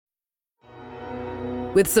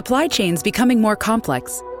With supply chains becoming more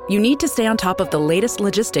complex, you need to stay on top of the latest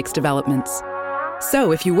logistics developments.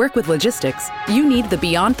 So if you work with logistics, you need the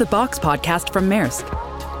Beyond the Box podcast from Maersk.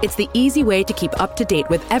 It's the easy way to keep up to date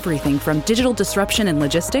with everything from digital disruption in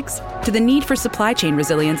logistics to the need for supply chain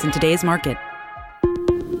resilience in today's market.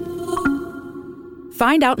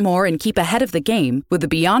 Find out more and keep ahead of the game with the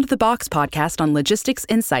Beyond the Box podcast on logistics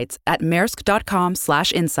insights at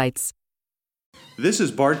maersk.com/insights. This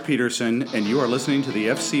is Bart Peterson, and you are listening to the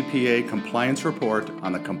FCPA Compliance Report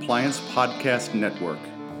on the Compliance Podcast Network.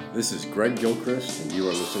 This is Greg Gilchrist, and you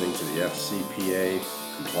are listening to the FCPA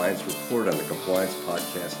Compliance Report on the Compliance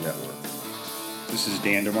Podcast Network. This is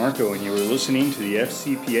Dan DeMarco, and you are listening to the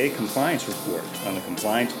FCPA Compliance Report on the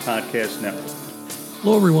Compliance Podcast Network.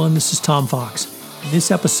 Hello, everyone. This is Tom Fox. In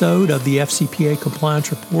this episode of the FCPA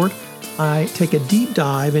Compliance Report, I take a deep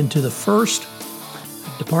dive into the first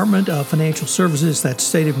Department of Financial Services, that's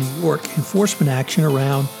State of New York, enforcement action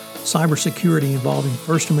around cybersecurity involving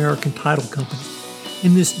First American Title Company.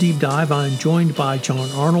 In this deep dive, I'm joined by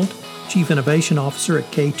John Arnold, Chief Innovation Officer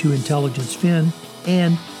at K2 Intelligence Fin,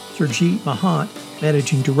 and Surjit Mahant,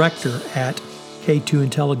 Managing Director at K2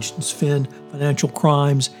 Intelligence Fin Financial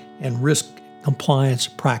Crimes and Risk Compliance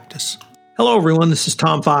Practice. Hello, everyone. This is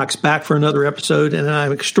Tom Fox, back for another episode, and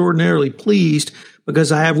I'm extraordinarily pleased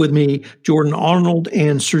because I have with me Jordan Arnold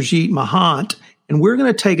and Surjit Mahant, and we're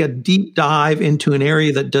going to take a deep dive into an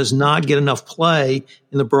area that does not get enough play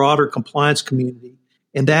in the broader compliance community,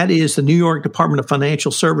 and that is the New York Department of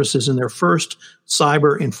Financial Services and their first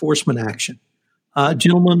cyber enforcement action.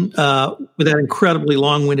 Gentlemen, with that incredibly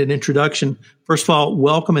long-winded introduction, first of all,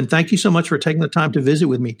 welcome, and thank you so much for taking the time to visit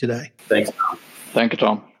with me today. Thanks, Tom. Thank you,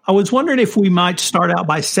 Tom. I was wondering if we might start out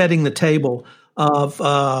by setting the table of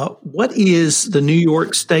what is the New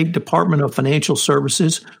York State Department of Financial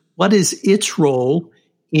Services? What is its role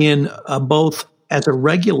in both as a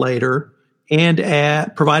regulator and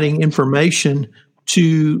at providing information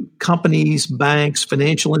to companies, banks,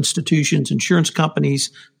 financial institutions, insurance companies,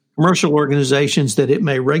 commercial organizations that it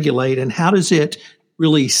may regulate? And how does it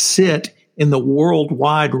really sit in the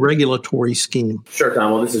worldwide regulatory scheme? Sure,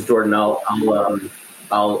 Tom. Well, this is Jordan.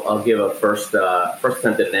 I'll give a first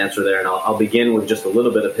attempt at an answer there, and I'll begin with just a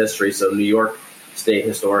little bit of history. So New York State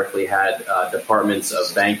historically had departments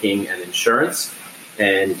of banking and insurance,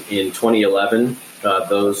 and in 2011,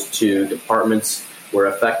 those two departments were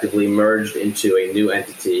effectively merged into a new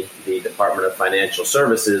entity, the Department of Financial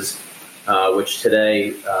Services, which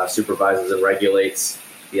today supervises and regulates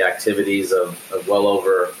the activities of well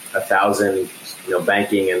over 1,000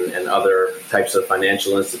 banking and other types of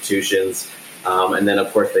financial institutions. And then,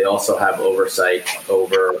 of course, they also have oversight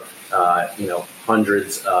over,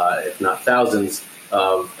 hundreds, if not thousands,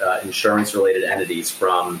 of insurance-related entities,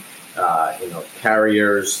 from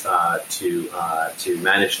carriers to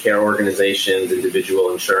managed care organizations,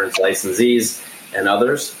 individual insurance licensees, and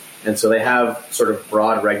others. And so they have sort of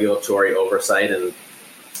broad regulatory oversight. And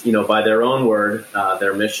by their own word,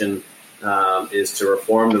 their mission is to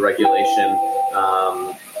reform the regulation.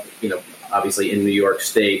 Obviously in New York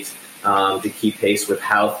State. To keep pace with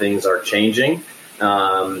how things are changing,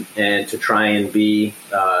 and to try and be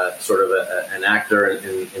sort of an actor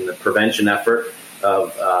in the prevention effort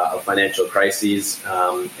of financial crises.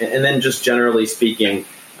 And then just generally speaking,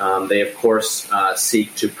 they, of course,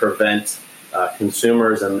 seek to prevent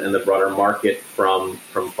consumers and the broader market from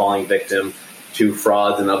falling victim to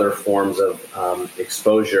frauds and other forms of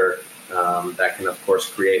exposure that can, of course,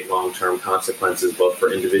 create long-term consequences both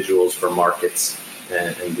for individuals, for markets,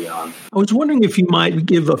 and beyond. I was wondering if you might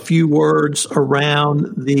give a few words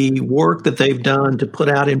around the work that they've done to put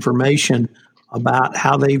out information about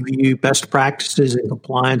how they view best practices in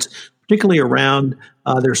compliance, particularly around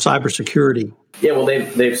their cybersecurity. Yeah, well,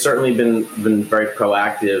 they've certainly been very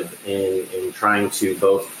proactive in trying to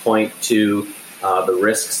both point to the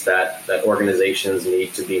risks that organizations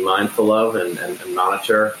need to be mindful of and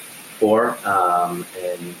monitor for,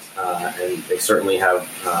 and they certainly have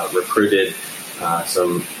recruited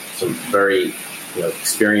some very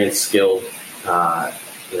experienced, skilled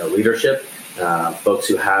leadership, folks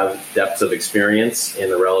who have depths of experience in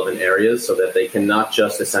the relevant areas, so that they can not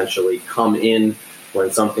just essentially come in when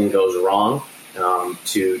something goes wrong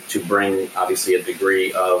to bring obviously a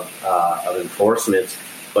degree of enforcement,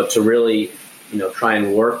 but to really try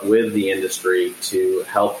and work with the industry to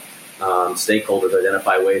help stakeholders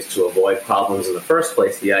identify ways to avoid problems in the first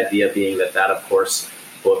place. The idea being that of course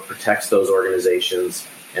both protects those organizations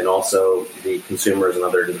and also the consumers and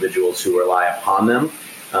other individuals who rely upon them.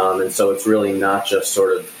 And so it's really not just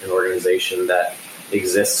sort of an organization that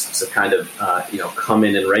exists to kind of, come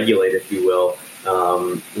in and regulate, if you will,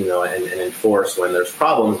 and enforce when there's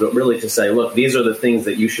problems, but really to say, look, these are the things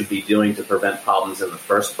that you should be doing to prevent problems in the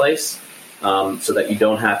first place, so that you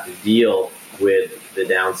don't have to deal with the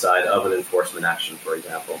downside of an enforcement action, for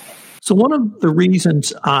example. So one of the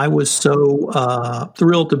reasons I was so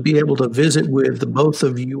thrilled to be able to visit with the both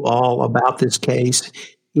of you all about this case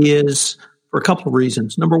is for a couple of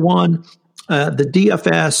reasons. Number one, the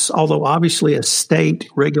DFS, although obviously a state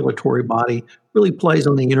regulatory body, really plays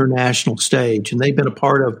on the international stage, and they've been a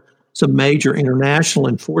part of some major international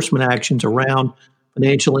enforcement actions around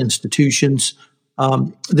financial institutions.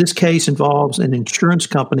 This case involves an insurance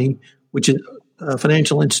company, which is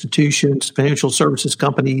financial institutions, financial services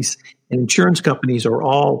companies, and insurance companies are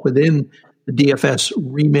all within the DFS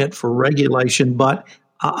remit for regulation. But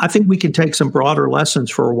I think we can take some broader lessons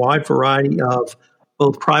for a wide variety of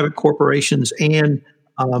both private corporations and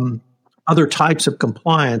other types of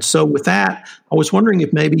compliance. So with that, I was wondering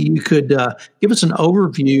if maybe you could give us an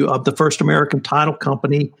overview of the First American Title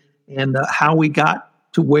Company and how we got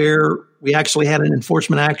to where we actually had an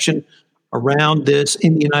enforcement action around this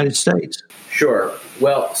in the United States. Sure.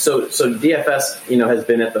 Well, so DFS, has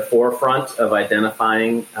been at the forefront of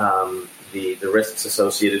identifying the risks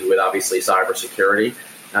associated with obviously cybersecurity,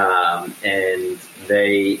 and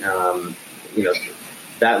they,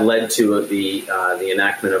 that led to the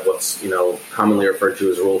enactment of what's commonly referred to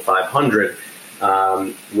as Rule 500,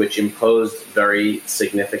 which imposed very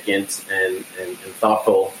significant and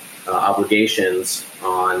thoughtful obligations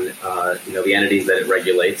on the entities that it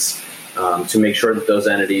regulates, to make sure that those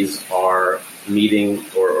entities are meeting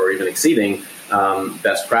or even exceeding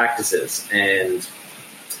best practices. And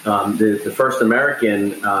the First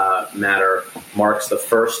American matter marks the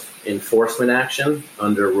first enforcement action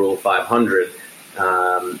under Rule 500.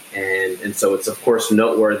 And so it's, of course,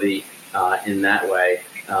 noteworthy in that way.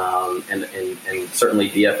 And certainly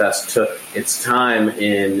DFS took its time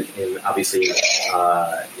in obviously,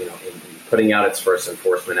 in putting out its first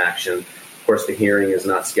enforcement action. Of course, the hearing is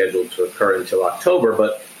not scheduled to occur until October,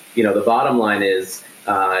 but, the bottom line is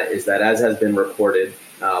that, as has been reported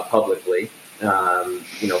publicly,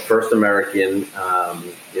 First American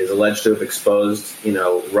is alleged to have exposed,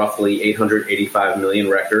 roughly 885 million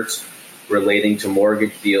records relating to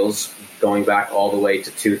mortgage deals going back all the way to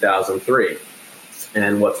 2003.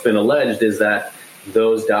 And what's been alleged is that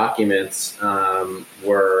those documents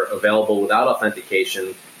were available without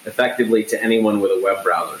authentication effectively to anyone with a web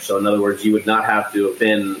browser. So in other words, you would not have to have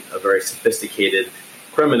been a very sophisticated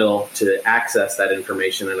criminal to access that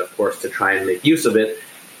information and, of course, to try and make use of it.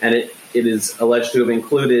 And it is alleged to have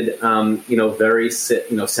included, very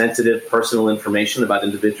sensitive personal information about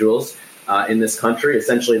individuals in this country,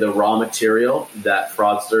 essentially the raw material that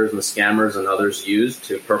fraudsters and scammers and others use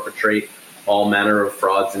to perpetrate all manner of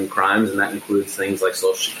frauds and crimes. And that includes things like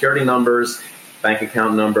Social Security numbers, bank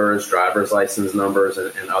account numbers, driver's license numbers,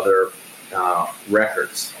 and other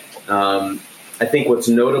records. I think what's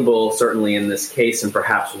notable, certainly in this case, and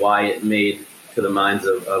perhaps why it made to the minds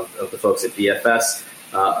of the folks at DFS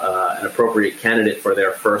an appropriate candidate for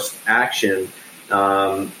their first action,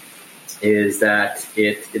 is that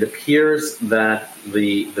it appears that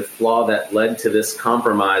the flaw that led to this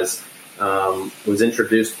compromise was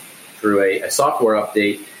introduced through a software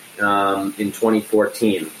update in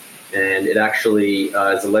 2014. And it actually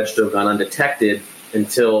is alleged to have gone undetected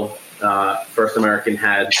until First American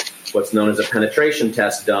had what's known as a penetration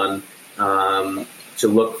test done to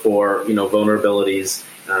look for vulnerabilities,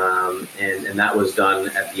 and that was done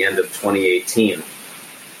at the end of 2018.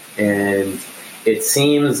 And it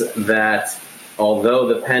seems that although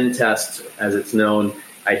the pen test, as it's known,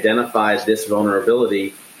 identified this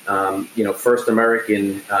vulnerability, First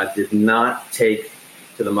American did not take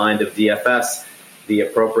to the mind of DFS the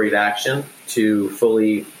appropriate action to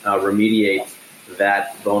fully remediate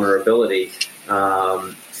that vulnerability,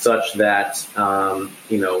 such that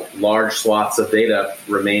large swaths of data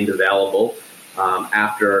remained available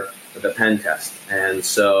after the pen test. And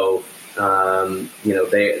so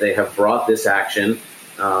they have brought this action,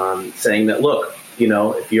 saying that, look,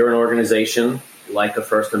 if you're an organization like a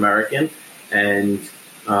First American, and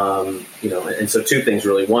so two things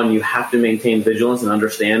really. One, you have to maintain vigilance and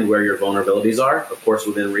understand where your vulnerabilities are, of course,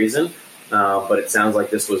 within reason. But it sounds like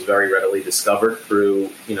this was very readily discovered through,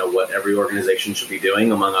 what every organization should be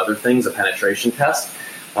doing, among other things, a penetration test.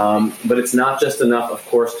 But it's not just enough, of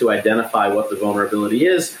course, to identify what the vulnerability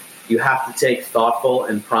is. You have to take thoughtful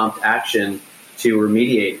and prompt action to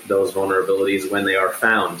remediate those vulnerabilities when they are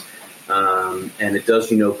found. And it does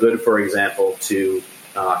good, for example, to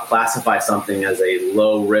classify something as a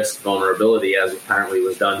low-risk vulnerability, as apparently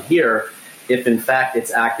was done here, if in fact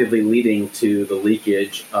it's actively leading to the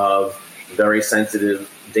leakage of very sensitive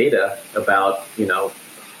data about,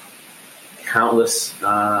 countless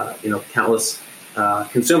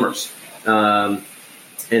consumers.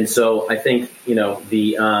 And so I think,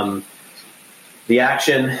 the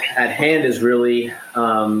action at hand is really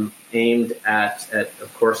aimed at,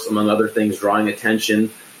 of course, among other things, drawing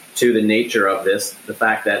attention to the nature of this. The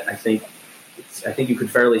fact that I think you could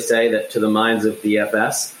fairly say that to the minds of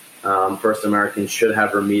DFS, First American should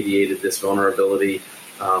have remediated this vulnerability,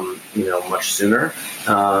 much sooner.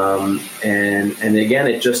 And again,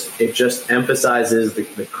 it just emphasizes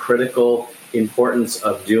the critical importance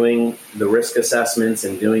of doing the risk assessments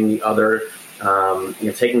and doing the other,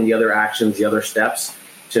 taking the other actions, the other steps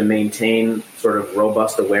to maintain sort of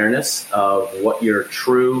robust awareness of what your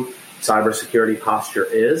true cybersecurity posture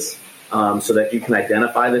is, so that you can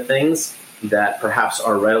identify the things that perhaps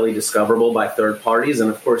are readily discoverable by third parties. And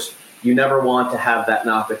of course, you never want to have that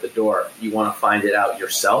knock at the door. You want to find it out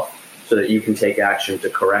yourself so that you can take action to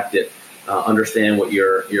correct it, understand what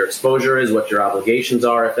your exposure is, what your obligations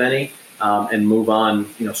are, if any, and move on,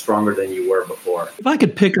 stronger than you were before. If I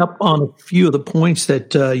could pick up on a few of the points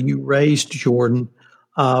that you raised, Jordan,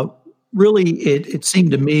 really it seemed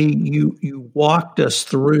to me you walked us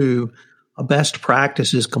through a best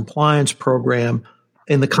practices compliance program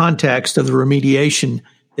in the context of the remediation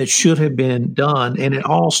that should have been done. And it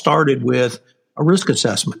all started with a risk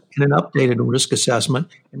assessment and an updated risk assessment.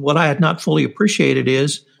 And what I had not fully appreciated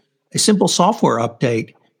is a simple software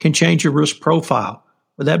update can change your risk profile.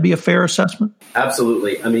 Would that be a fair assessment?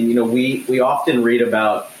 Absolutely. I mean, we often read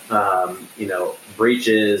about,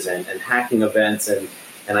 breaches and hacking events. And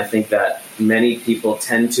I think that many people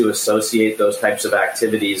tend to associate those types of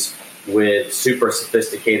activities with super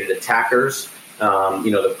sophisticated attackers.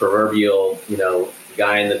 The proverbial,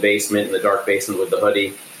 guy in the basement, in the dark basement with the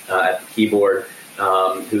hoodie at the keyboard,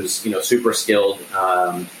 who's, super skilled,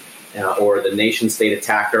 or the nation state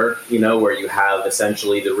attacker, where you have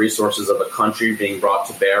essentially the resources of a country being brought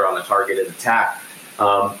to bear on a targeted attack.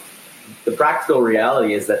 The practical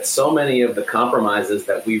reality is that so many of the compromises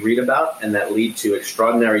that we read about and that lead to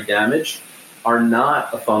extraordinary damage are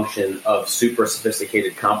not a function of super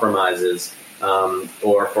sophisticated compromises,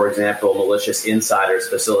 or, for example, malicious insiders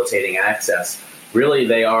facilitating access. Really,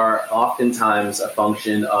 they are oftentimes a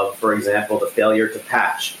function of, for example, the failure to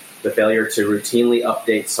patch, the failure to routinely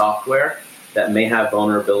update software that may have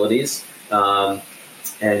vulnerabilities.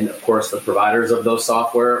 And, of course, the providers of those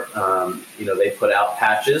software, they put out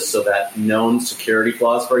patches so that known security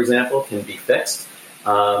flaws, for example, can be fixed.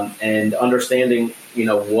 And understanding,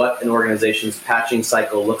 what an organization's patching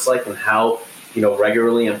cycle looks like and how,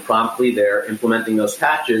 regularly and promptly they're implementing those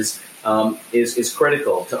patches is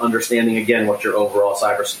critical to understanding, again, what your overall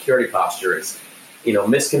cybersecurity posture is.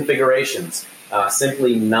 Misconfigurations,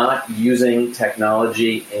 simply not using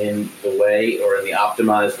technology in the way or in the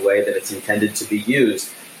optimized way that it's intended to be used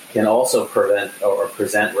can also present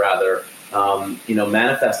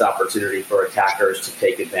manifest opportunity for attackers to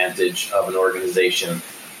take advantage of an organization.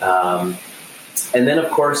 And then, of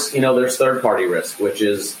course, there's third-party risk, which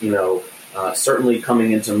is, certainly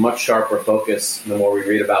coming into much sharper focus the more we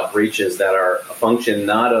read about breaches that are a function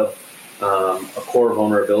not of a core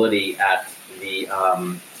vulnerability at the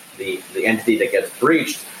entity that gets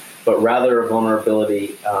breached, but rather a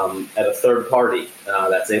vulnerability at a third party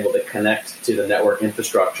that's able to connect to the network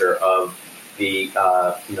infrastructure of the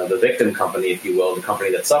victim company, if you will, the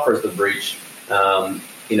company that suffers the breach,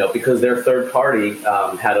 because their third party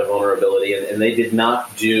had a vulnerability and they did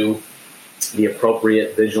not do the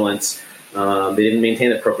appropriate vigilance. They didn't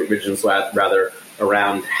maintain appropriate vigilance, rather,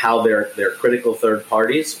 around how their critical third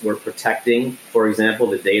parties were protecting, for example,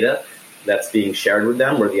 the data that's being shared with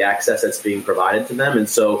them or the access that's being provided to them. And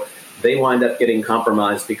so they wind up getting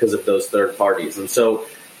compromised because of those third parties. And so,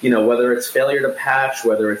 whether it's failure to patch,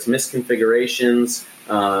 whether it's misconfigurations,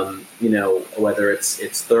 whether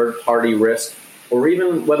it's third-party risk, or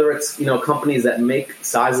even whether it's, companies that make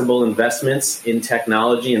sizable investments in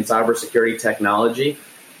technology and cybersecurity technology,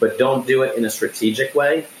 but don't do it in a strategic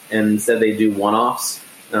way. And instead they do one-offs,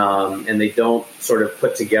 and they don't sort of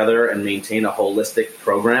put together and maintain a holistic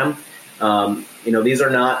program. These are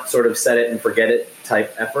not sort of set it and forget it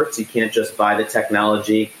type efforts. You can't just buy the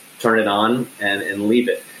technology, turn it on, and leave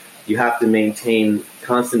it. You have to maintain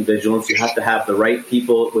constant vigilance. You have to have the right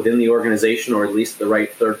people within the organization, or at least the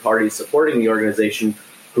right third parties supporting the organization,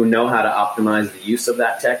 who know how to optimize the use of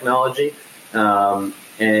that technology.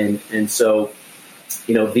 And so,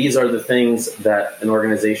 these are the things that an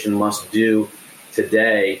organization must do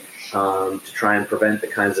today to try and prevent the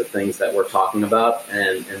kinds of things that we're talking about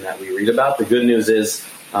and that we read about. The good news is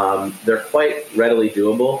they're quite readily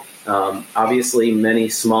doable. Obviously, many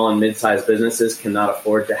small and mid-sized businesses cannot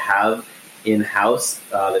afford to have in-house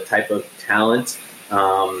the type of talent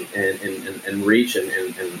and reach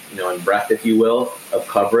and breadth, if you will, of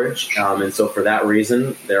coverage. And so for that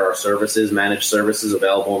reason, there are managed services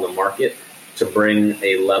available in the market to bring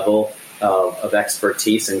a level of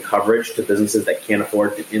expertise and coverage to businesses that can't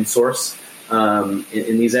afford to insource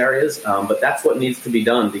in these areas. But that's what needs to be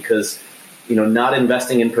done, because not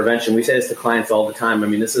investing in prevention. We say this to clients all the time. I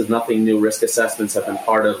mean, this is nothing new. Risk assessments have been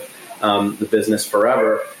part of the business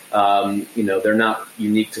forever. They're not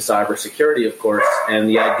unique to cybersecurity, of course. And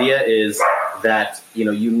the idea is that,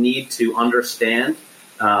 you need to understand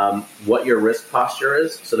what your risk posture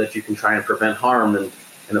is so that you can try and prevent harm.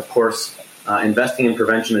 And of course, investing in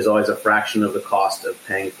prevention is always a fraction of the cost of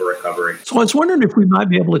paying for recovery. So I was wondering if we might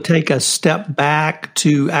be able to take a step back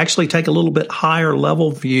to actually take a little bit higher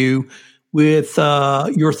level view with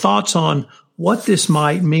your thoughts on what this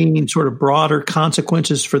might mean, sort of broader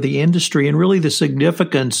consequences for the industry, and really the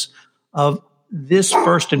significance of this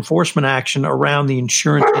first enforcement action around the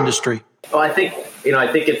insurance industry. Well, I think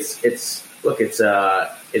it's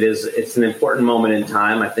an important moment in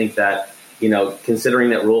time. I think that,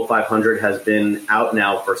 considering that Rule 500 has been out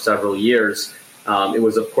now for several years, it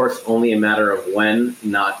was, of course, only a matter of when,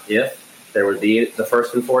 not if, there would be the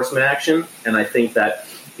first enforcement action. And I think that,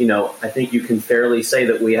 I think you can fairly say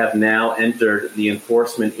that we have now entered the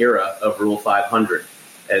enforcement era of Rule 500.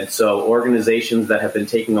 And so organizations that have been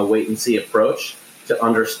taking a wait-and-see approach to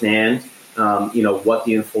understand, what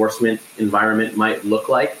the enforcement environment might look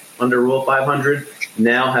like under Rule 500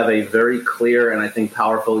 now have a very clear and I think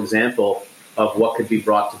powerful example of what could be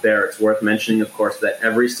brought to bear. It's worth mentioning, of course, that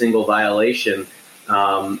every single violation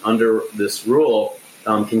under this rule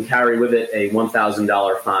can carry with it a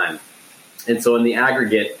 $1,000 fine. And so in the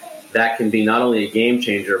aggregate, that can be not only a game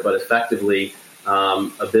changer, but effectively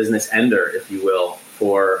a business ender, if you will,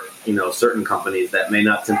 for certain companies that may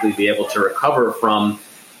not simply be able to recover from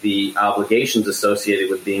the obligations associated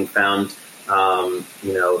with being found,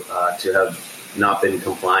 to have not been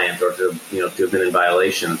compliant or to have been in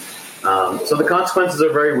violation. So the consequences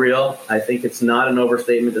are very real. I think it's not an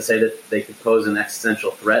overstatement to say that they could pose an existential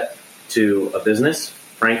threat to a business,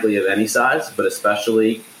 frankly, of any size, but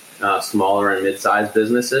especially smaller and mid-sized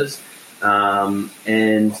businesses. And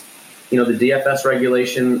the DFS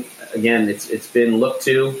regulation, again, it's been looked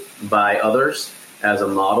to by others as a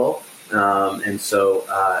model. And so,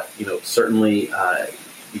 certainly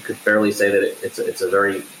you could fairly say that it's a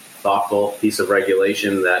very thoughtful piece of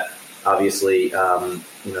regulation that obviously,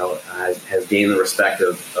 has gained the respect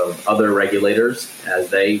of other regulators as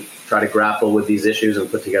they try to grapple with these issues and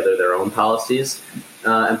put together their own policies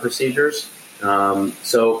and procedures.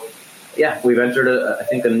 We've entered,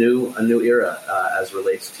 a new era as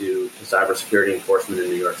relates to cybersecurity enforcement in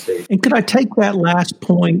New York State. And could I take that last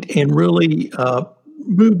point and really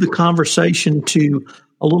move the conversation to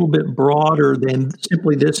a little bit broader than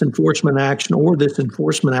simply this enforcement action or this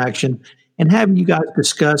enforcement action, and have you guys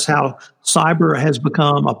discuss how cyber has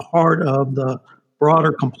become a part of the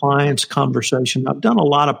broader compliance conversation? I've done a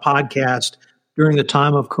lot of podcasts during the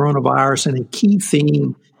time of coronavirus, and a key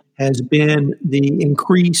theme has been the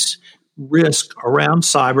increased risk around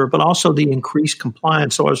cyber, but also the increased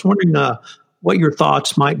compliance. So I was wondering what your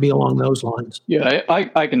thoughts might be along those lines. Yeah,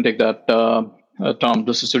 I can take that, Tom.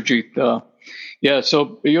 This is Surjit.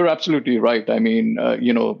 So you're absolutely right. I mean,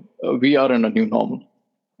 we are in a new normal,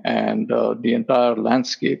 and the entire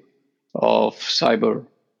landscape of cyber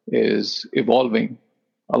is evolving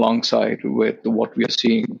alongside with what we are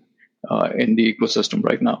seeing in the ecosystem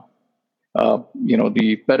right now.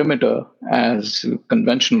 The perimeter, as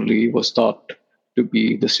conventionally was thought to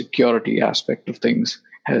be the security aspect of things,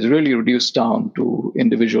 has really reduced down to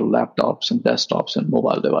individual laptops and desktops and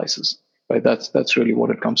mobile devices. Right? That's really what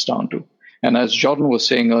it comes down to. And as Jordan was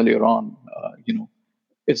saying earlier on,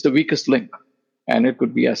 it's the weakest link. And it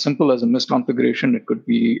could be as simple as a misconfiguration. It could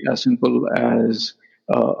be as simple as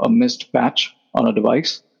a missed patch on a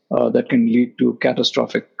device that can lead to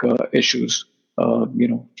catastrophic issues,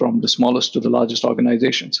 from the smallest to the largest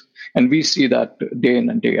organizations. And we see that day in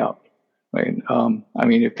and day out. Right?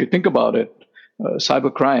 If you think about it,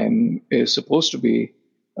 cybercrime is supposed to be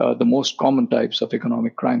the most common types of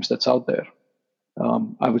economic crimes that's out there.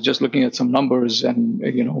 I was just looking at some numbers, and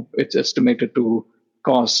it's estimated to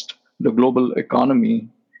cost the global economy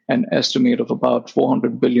an estimate of about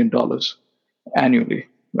 $400 billion annually.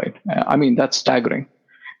 Right? That's staggering.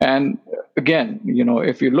 And again,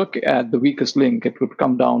 if you look at the weakest link, it would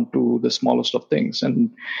come down to the smallest of things,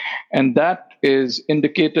 and that is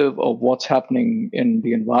indicative of what's happening in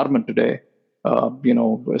the environment today.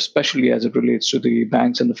 especially as it relates to the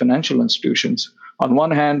banks and the financial institutions. On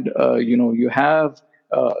one hand, you have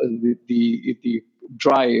the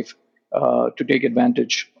drive to take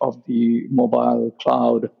advantage of the mobile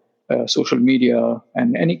cloud, social media,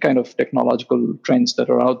 and any kind of technological trends that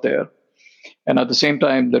are out there. And at the same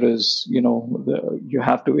time, there is, you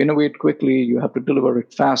have to innovate quickly, you have to deliver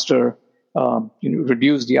it faster,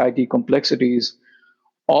 reduce the IT complexities.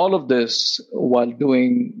 All of this while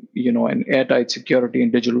doing, an airtight security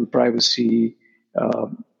and digital privacy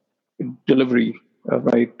delivery,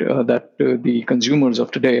 that the consumers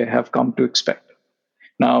of today have come to expect.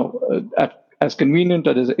 Now, as convenient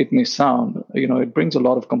as it may sound, it brings a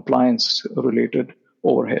lot of compliance-related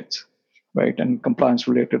overheads, right, and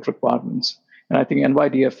compliance-related requirements. And I think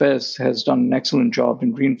NYDFS has done an excellent job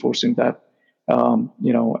in reinforcing that,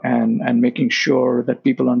 and making sure that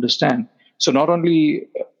people understand. So not only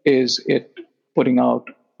is it putting out,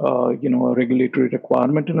 a regulatory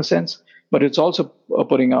requirement in a sense, but it's also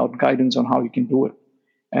putting out guidance on how you can do it.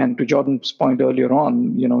 And to Jordan's point earlier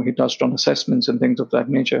on, he touched on assessments and things of that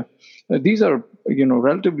nature. These are,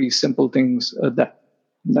 relatively simple things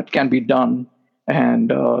that can be done, and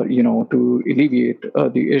to alleviate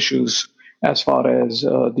the issues as far as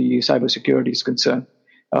the cybersecurity is concerned.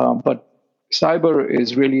 But cyber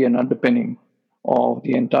is really an underpinning of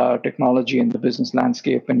the entire technology and the business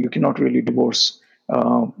landscape, and you cannot really divorce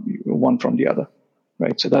one from the other,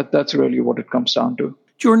 right? So that's really what it comes down to.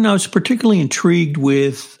 Jordan, I was particularly intrigued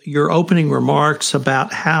with your opening remarks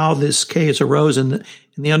about how this case arose and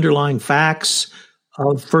the underlying facts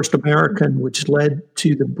of First American, which led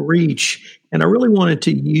to the breach. And I really wanted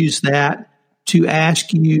to use that to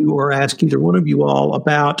ask you, or ask either one of you all,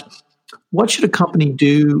 about what should a company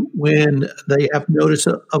do when they have notice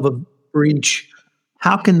of a breach?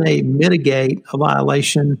 How can they mitigate a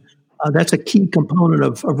violation? That's a key component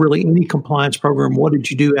of really any compliance program. What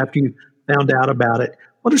did you do after you found out about it?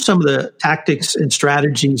 What are some of the tactics and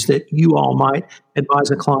strategies that you all might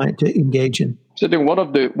advise a client to engage in? So I think one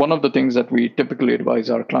of the things that we typically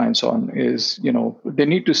advise our clients on is, they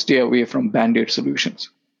need to stay away from band-aid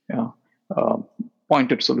solutions,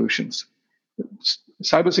 pointed solutions.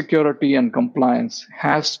 Cybersecurity and compliance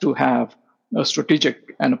has to have a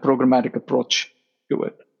strategic and a programmatic approach to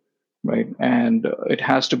it, right? And it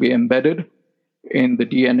has to be embedded in the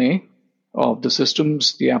DNA of the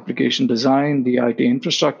systems, the application design, the IT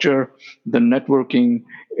infrastructure, the networking.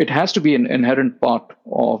 It has to be an inherent part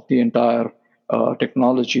of the entire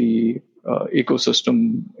technology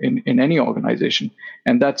ecosystem in any organization.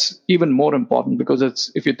 And that's even more important because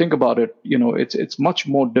if you think about it, it's much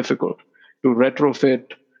more difficult to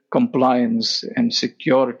retrofit compliance and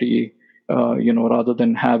security, rather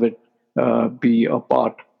than have it be a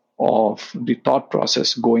part of the thought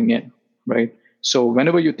process going in, right? So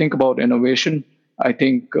whenever you think about innovation, I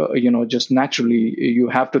think, just naturally, you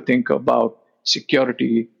have to think about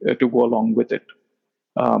security to go along with it.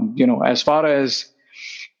 As far as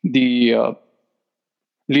the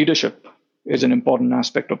leadership is an important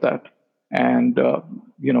aspect of that. And,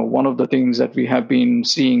 one of the things that we have been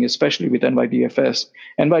seeing, especially with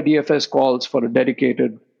NYDFS calls for a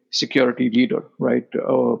dedicated security leader, right?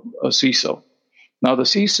 A CISO. Now, the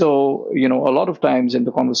CISO, a lot of times in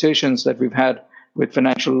the conversations that we've had with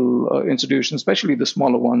financial institutions, especially the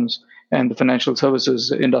smaller ones and the financial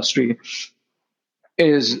services industry,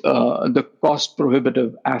 is the cost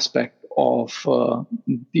prohibitive aspect of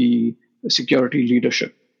the security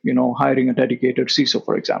leadership, hiring a dedicated CISO,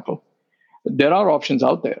 for example. There are options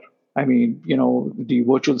out there. I mean, the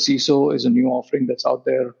virtual CISO is a new offering that's out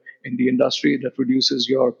there in the industry that reduces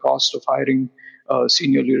your cost of hiring a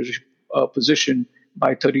senior leadership position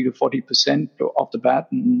by 30 to 40% off the bat.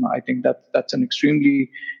 And I think that's an extremely,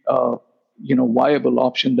 viable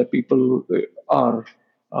option that people are,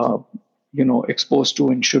 exposed to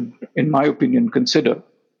and should, in my opinion, consider.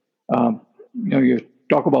 You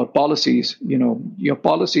talk about policies, your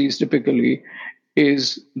policies typically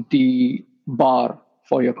is the bar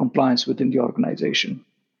for your compliance within the organization.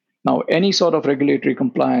 Now, any sort of regulatory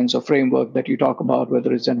compliance or framework that you talk about,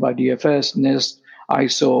 whether it's NYDFS, NIST,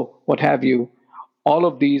 ISO, what have you, all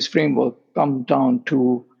of these frameworks come down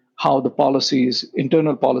to how the policies,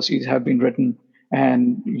 internal policies, have been written,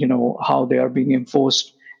 and how they are being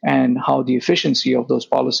enforced, and how the efficiency of those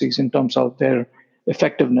policies in terms of their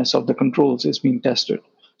effectiveness of the controls is being tested.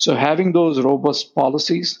 So having those robust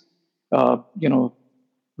policies,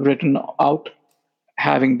 written out,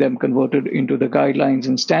 having them converted into the guidelines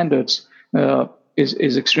and standards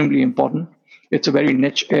is extremely important. It's a very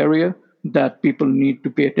niche area that people need to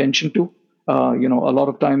pay attention to. A lot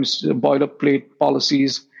of times boilerplate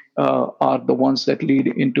policies are the ones that lead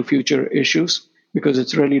into future issues, because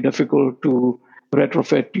it's really difficult to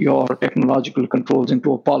retrofit your technological controls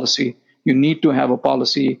into a policy. You need to have a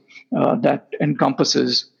policy that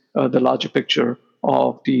encompasses the larger picture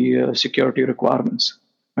of the security requirements,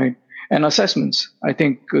 right? And assessments. I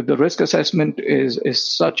think the risk assessment is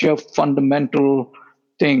such a fundamental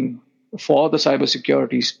thing for the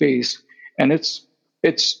cybersecurity space, and it's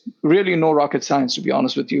really no rocket science, to be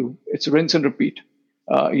honest with you. It's rinse and repeat.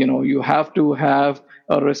 You have to have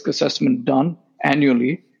a risk assessment done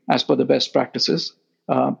annually as per the best practices,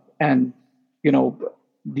 and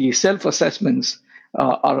the self-assessments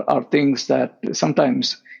are things that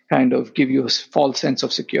sometimes kind of give you a false sense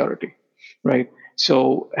of security, right?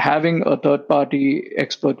 So having a third-party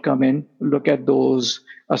expert come in, look at those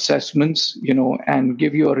assessments, and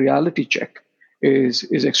give you a reality check is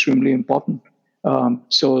extremely important.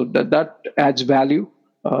 So that adds value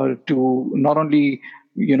to not only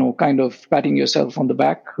kind of patting yourself on the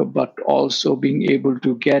back, but also being able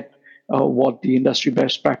to get what the industry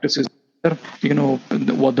best practices are,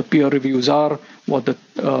 what the peer reviews are, what the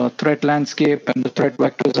threat landscape and the threat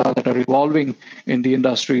vectors are that are evolving in the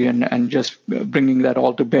industry, and just bringing that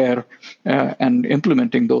all to bear and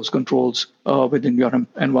implementing those controls within your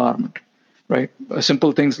environment, right?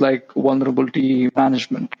 Simple things like vulnerability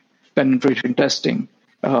management, penetration testing.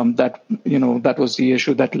 That was the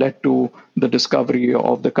issue that led to the discovery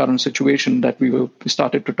of the current situation that we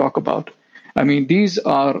started to talk about. I mean, these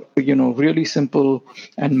are, really simple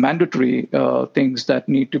and mandatory things that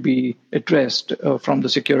need to be addressed from the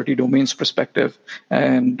security domain's perspective.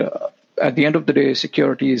 And at the end of the day,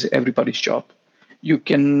 security is everybody's job. You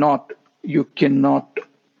cannot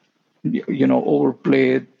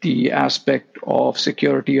overplay the aspect of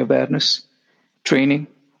security awareness training,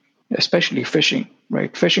 especially phishing,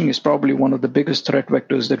 right? Phishing is probably one of the biggest threat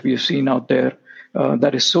vectors that we have seen out there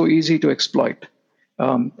that is so easy to exploit.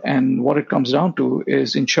 And what it comes down to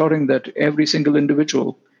is ensuring that every single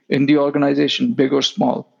individual in the organization, big or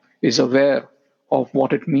small, is aware of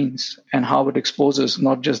what it means and how it exposes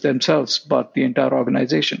not just themselves, but the entire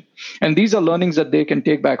organization. And these are learnings that they can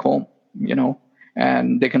take back home,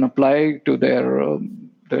 and they can apply to their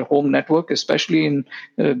home network, especially in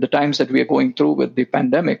the times that we are going through with the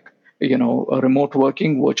pandemic. A remote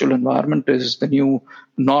working virtual environment is the new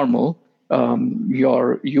normal.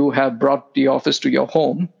 You have brought the office to your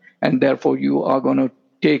home, and therefore you are going to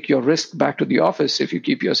take your risk back to the office if you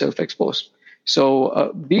keep yourself exposed.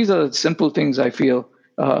 So these are simple things I feel,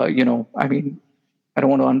 I don't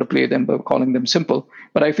want to underplay them by calling them simple,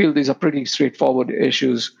 but I feel these are pretty straightforward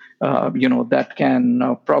issues, that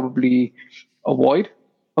can probably avoid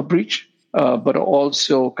a breach, but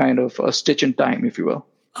also kind of a stitch in time, if you will.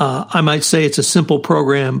 I might say it's a simple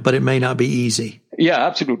program, but it may not be easy. Yeah,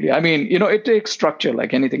 absolutely. I mean, it takes structure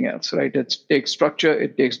like anything else, right? It takes structure,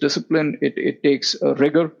 it takes discipline, it takes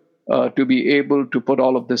rigor to be able to put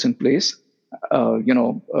all of this in place.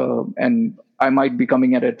 And I might be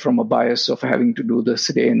coming at it from a bias of having to do this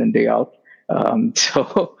day in and day out.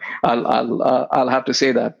 So I'll have to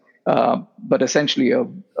say that. But essentially,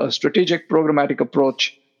 a strategic programmatic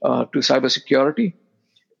approach to cybersecurity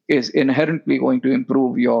is inherently going to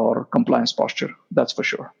improve your compliance posture. That's for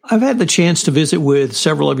sure. I've had the chance to visit with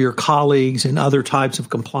several of your colleagues in other types of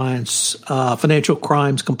compliance, financial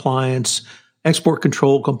crimes compliance, export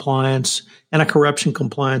control compliance, and a corruption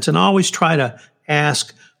compliance. And I always try to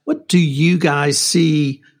ask, what do you guys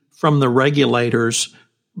see from the regulators,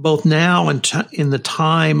 both now and in the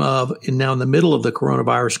time of, and now in the middle of the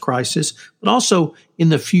coronavirus crisis, but also in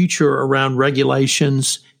the future around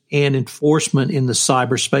regulations and enforcement in the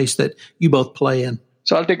cyberspace that you both play in?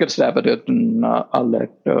 So I'll take a stab at it, and I'll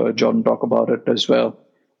let Jordan talk about it as well.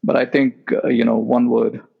 But I think, one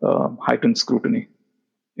word, heightened scrutiny.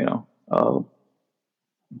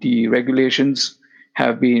 The regulations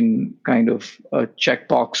have been kind of a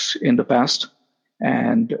checkbox in the past,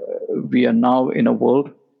 and we are now in a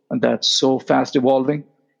world that's so fast evolving,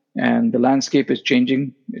 and the landscape is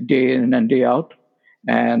changing day in and day out.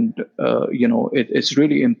 And, it's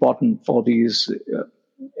really important for these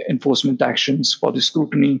enforcement actions, for the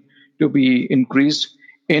scrutiny to be increased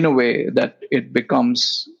in a way that it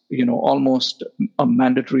becomes, almost a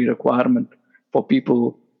mandatory requirement for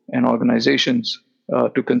people and organizations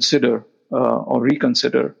to consider or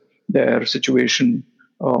reconsider their situation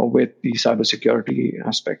with the cybersecurity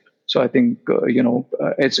aspect. So I think,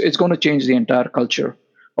 it's going to change the entire culture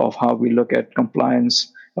of how we look at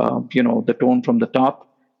compliance. The tone from the top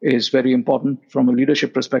is very important from a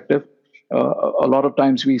leadership perspective. A lot of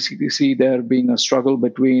times we see there being a struggle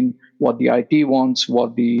between what the IT wants,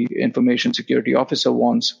 what the information security officer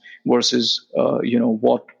wants, versus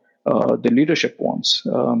what the leadership wants,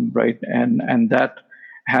 right? And that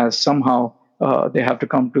has somehow they have to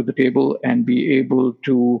come to the table and be able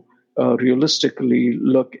to realistically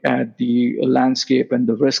look at the landscape and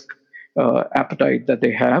the risk appetite that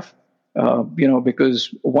they have.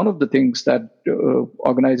 Because one of the things that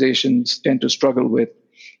organizations tend to struggle with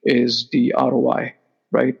is the ROI,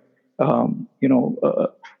 right?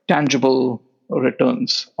 Tangible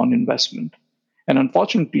returns on investment. And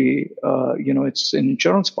unfortunately, it's an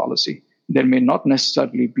insurance policy. There may not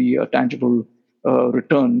necessarily be a tangible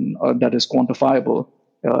return that is quantifiable,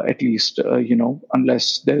 at least,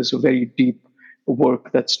 unless there's a very deep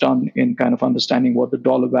work that's done in kind of understanding what the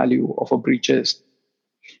dollar value of a breach is.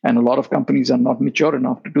 And a lot of companies are not mature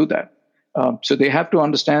enough to do that. So they have to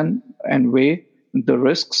understand and weigh the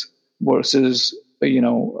risks versus,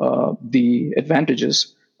 the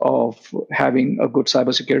advantages of having a good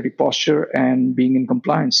cybersecurity posture and being in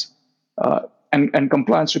compliance. And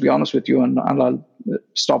compliance, to be honest with you, and I'll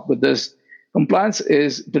stop with this, compliance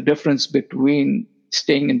is the difference between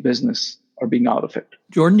staying in business or being out of it.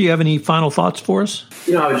 Jordan, do you have any final thoughts for us?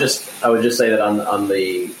 I would just say that on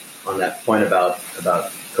that point about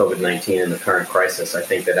COVID-19 and the current crisis, I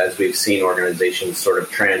think that as we've seen organizations sort of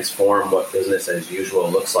transform what business as usual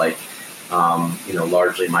looks like,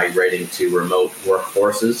 largely migrating to remote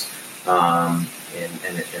workforces, and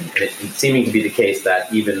it seeming to be the case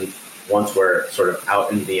that even once we're sort of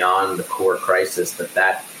out and beyond the core crisis,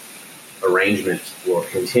 that arrangement will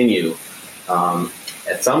continue.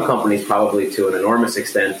 At some companies, probably to an enormous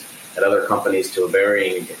extent. At other companies, to a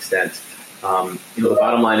varying extent. The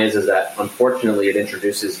bottom line is that unfortunately, it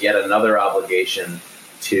introduces yet another obligation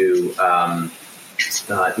to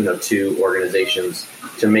organizations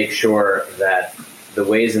to make sure that the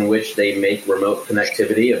ways in which they make remote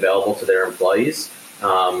connectivity available to their employees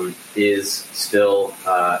is still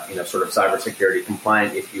sort of cybersecurity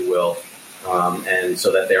compliant, if you will, and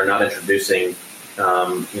so that they're not introducing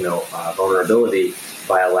vulnerability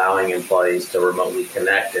by allowing employees to remotely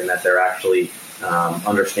connect, and that they're actually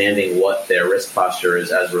understanding what their risk posture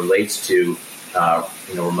is as relates to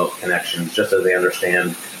remote connections, just as they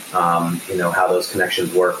understand how those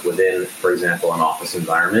connections work within, for example, an office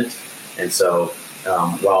environment. And so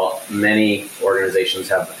while many organizations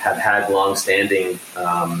have had long-standing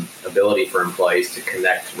ability for employees to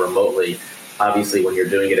connect remotely, obviously when you're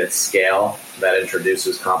doing it at scale, that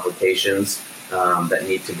introduces complications that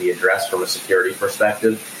need to be addressed from a security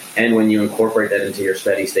perspective. And when you incorporate that into your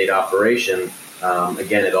steady state operation,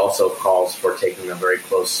 again, it also calls for taking a very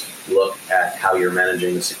close look at how you're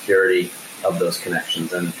managing the security of those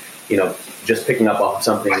connections. And, just picking up off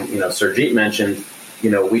something, Surjit mentioned,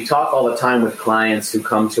 we talk all the time with clients who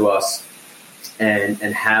come to us and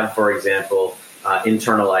have, for example,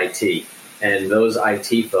 internal IT. And those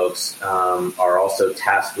IT folks are also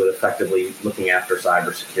tasked with effectively looking after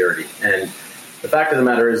cybersecurity. And the fact of the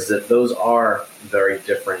matter is that those are very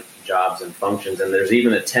different jobs and functions, and there's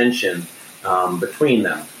even a tension between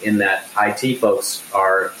them in that IT folks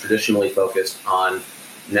are traditionally focused on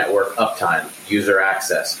network uptime, user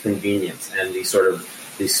access, convenience, and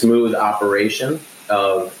the smooth operation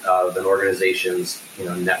of an organization's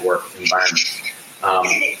network environment.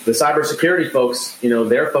 The cybersecurity folks,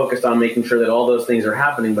 they're focused on making sure that all those things are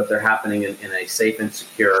happening, but they're happening in a safe and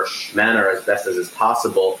secure manner as best as is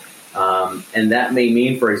possible. And that may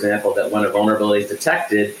mean, for example, that when a vulnerability is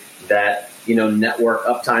detected, that network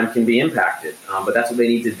uptime can be impacted. But that's what they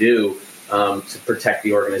need to do to protect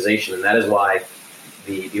the organization, and that is why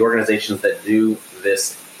the organizations that do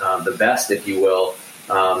this the best, if you will,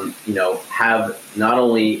 have not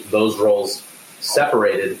only those roles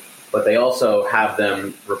separated, but they also have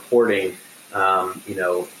them reporting,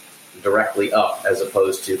 directly up, as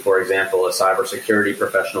opposed to, for example, a cybersecurity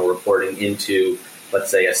professional reporting into, let's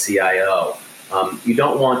say, a CIO. You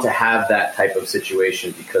don't want to have that type of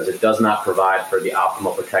situation because it does not provide for the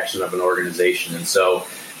optimal protection of an organization. And so,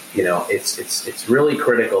 it's really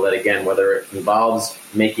critical that, again, whether it involves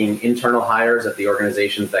making internal hires at the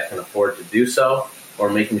organizations that can afford to do so, or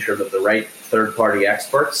making sure that the right third-party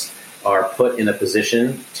experts are put in a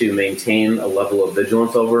position to maintain a level of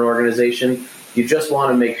vigilance over an organization, you just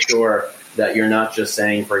want to make sure that you're not just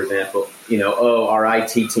saying, for example, our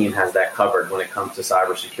IT team has that covered when it comes to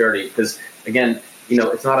cybersecurity. Because, again,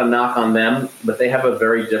 it's not a knock on them, but they have a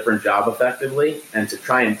very different job effectively. And to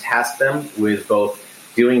try and task them with both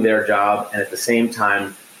doing their job and at the same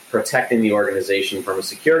time protecting the organization from a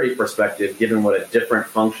security perspective, given what a different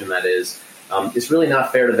function that is, it's really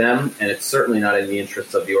not fair to them, and it's certainly not in the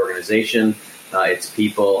interests of the organization, its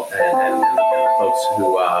people, and the folks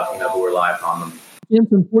who rely upon them.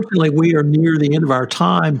 Unfortunately, we are near the end of our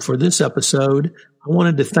time for this episode. I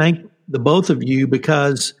wanted to thank the both of you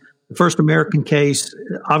because the First American case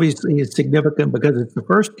obviously is significant because it's the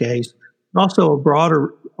first case, but also a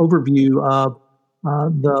broader overview of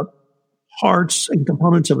the parts and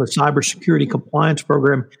components of a cybersecurity compliance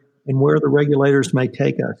program and where the regulators may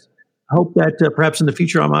take us. I hope that perhaps in the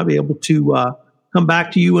future I might be able to come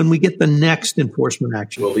back to you when we get the next enforcement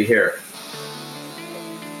action. We'll be here.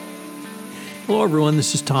 Hello, everyone.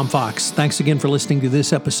 This is Tom Fox. Thanks again for listening to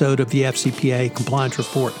this episode of the FCPA Compliance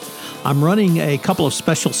Report. I'm running a couple of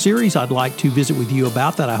special series I'd like to visit with you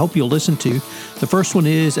about that I hope you'll listen to. The first one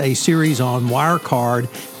is a series on Wirecard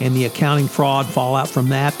and the accounting fraud fallout from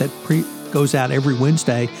that goes out every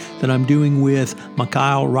Wednesday that I'm doing with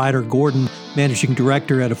Mikhail Ryder-Gordon, Managing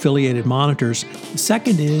Director at Affiliated Monitors. The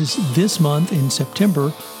second is this month in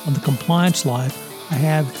September on the Compliance Live, I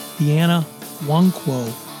have Deanna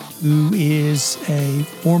Nwankwo, who is a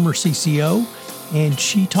former CCO, and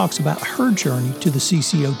she talks about her journey to the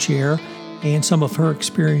CCO chair and some of her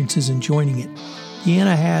experiences in joining it.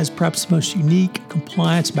 Deanna has perhaps the most unique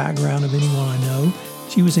compliance background of anyone I know.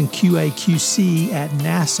 She was in QA/QC at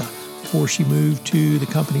NASA before she moved to the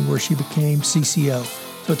company where she became CCO.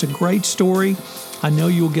 So it's a great story. I know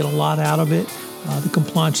you'll get a lot out of it. The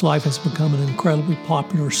Compliance Life has become an incredibly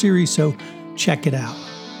popular series, so check it out.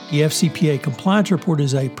 The FCPA Compliance Report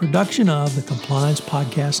is a production of the Compliance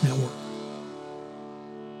Podcast Network.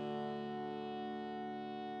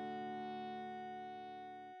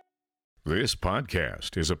 This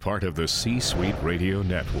podcast is a part of the C-Suite Radio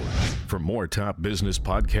Network. For more top business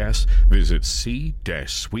podcasts, visit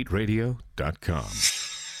c-suiteradio.com.